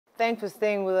Thanks for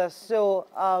staying with us. So,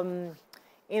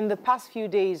 in the past few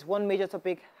days, one major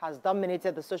topic has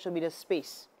dominated the social media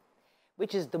space,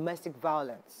 which is domestic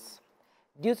violence,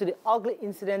 due to the ugly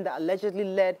incident that allegedly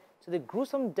led to the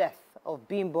gruesome death of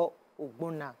Bimbo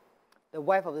Ogbonna, the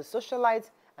wife of the socialite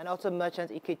and auto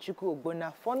merchant Ikechukwu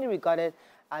Ogbonna, fondly regarded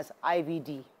as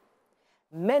IVD.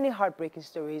 Many heartbreaking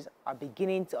stories are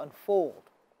beginning to unfold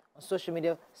on social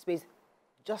media space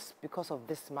just because of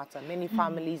this matter. Many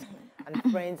families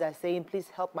and friends are saying, please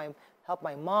help my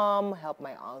mom, help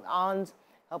my aunt,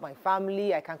 help my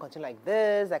family. I can't continue like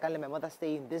this. I can't let my mother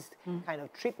stay in this kind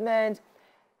of treatment.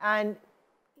 And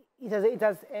it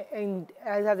has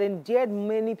endeared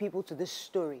many people to this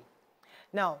story.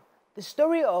 Now, the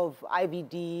story of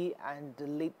IVD and the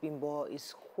late Bimbo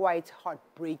is quite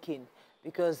heartbreaking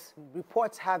because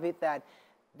reports have it that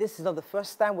this is not the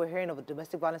first time we're hearing of a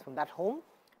domestic violence from that home.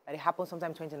 That it happened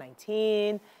sometime in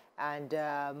 2019, and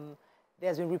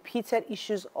there's been repeated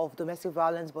issues of domestic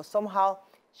violence, but somehow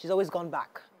she's always gone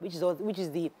back, which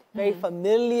is the very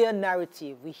familiar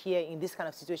narrative we hear in these kind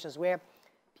of situations where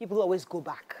people always go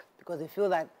back because they feel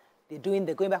that they're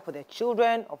going back for their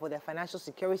children or for their financial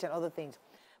security and other things.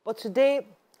 But today,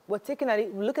 we're looking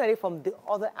at it from the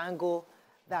other angle,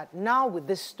 that now with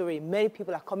this story, many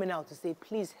people are coming out to say,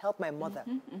 please help my mother.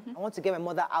 I want to get my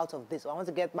mother out of this. Or I want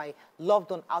to get my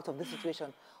loved one out of this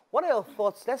situation. What are your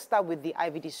thoughts? Let's start with the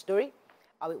IVD story.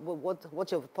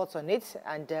 What's your thoughts on it?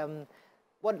 And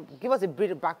give us a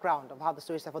brief background of how the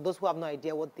story started. For those who have no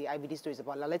idea what the IVD story is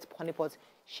about, let Honeypot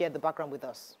share the background with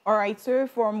us. All right. So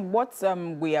from what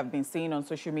we have been seeing on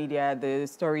social media, the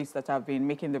stories that have been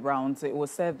making the rounds, it was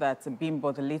said that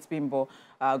Bimbo, the late Bimbo,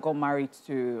 got married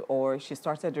to, or she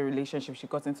started a relationship. She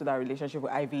got into that relationship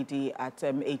with IVD at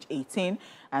age 18,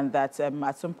 and that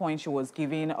at some point she was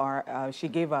giving she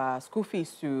gave her school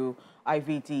fees to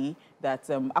IVD, that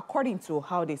according to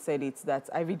how they said it, that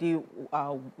IVD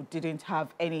didn't have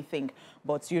anything,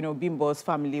 but, you know, Bimbo's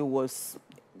family was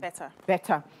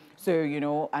better. So, you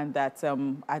know, and that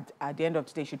at the end of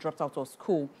the day, she dropped out of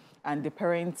school, and the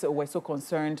parents were so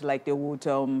concerned, like they would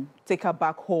take her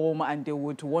back home and they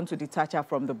would want to detach her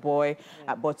from the boy,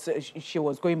 but she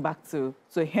was going back to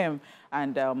him,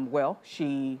 and well,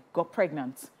 she got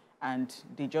pregnant. And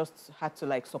they just had to,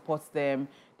 like, support them.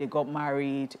 They got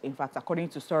married. In fact, according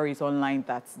to stories online,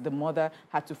 that the mother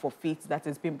had to forfeit, that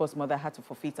is, Bimbo's mother had to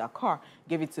forfeit her car,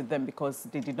 give it to them because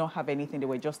they did not have anything. They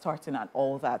were just starting and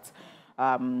all that.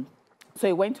 So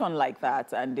it went on like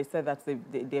that, and they said that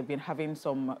they've been having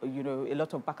some, you know, a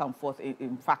lot of back and forth.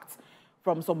 In fact,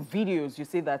 from some videos, you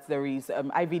see that there is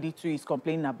IVD2 is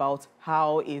complaining about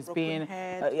how he's being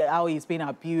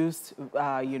abused,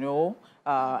 you know,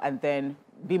 and then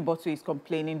Bimbo too is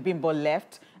complaining. Bimbo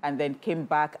left and then came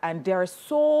back, and there are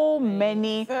so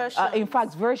many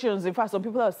versions. In fact, some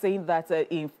people are saying that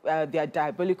they are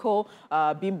diabolical.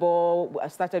 Bimbo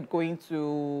started going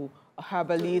to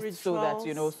herbalists so that,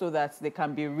 you know, so that they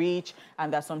can be rich,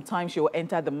 and that sometimes she will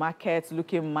enter the market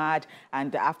looking mad,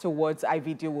 and afterwards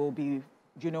IVD will be,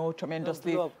 you know,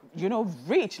 tremendously, you know,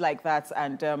 rich like that.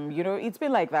 And, you know, it's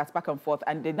been like that back and forth.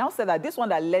 And they now said that this one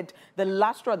that led, the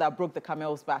last straw that broke the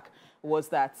camel's back was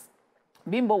that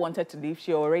Bimbo wanted to leave.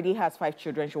 She already has 5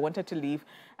 children. She wanted to leave,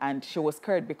 and she was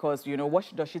scared because, you know,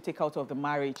 what does she take out of the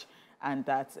marriage? And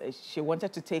that she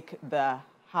wanted to take the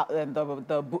house,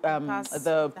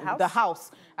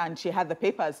 and she had the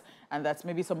papers, and that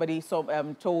maybe somebody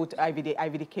told IVD.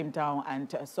 IVD came down,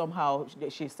 and somehow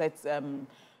she set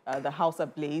the house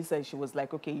ablaze, and she was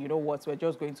like, okay, you know what, we're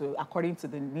just going to, according to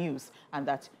the news, and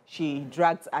that she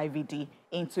dragged IVD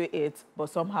into it, but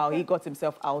somehow he got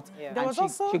himself out,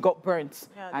 and she got burnt,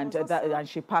 and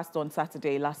she passed on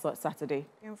last Saturday.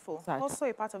 Painful. Also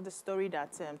a part of the story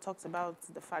that talks about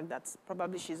the fact that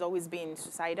probably she's always been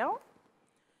suicidal.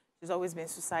 She's always been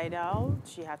suicidal.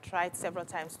 She had tried several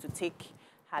times to take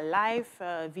her life.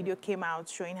 Video came out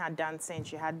showing her dancing.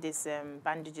 She had these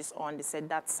bandages on. They said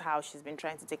that's how she's been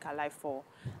trying to take her life for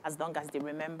as long as they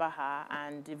remember her.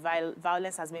 And the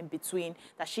violence has been between,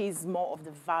 that she's more of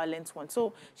the violent one.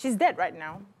 So she's dead right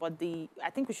now. But I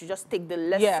think we should just take the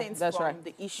lessons from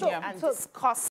the issue and discuss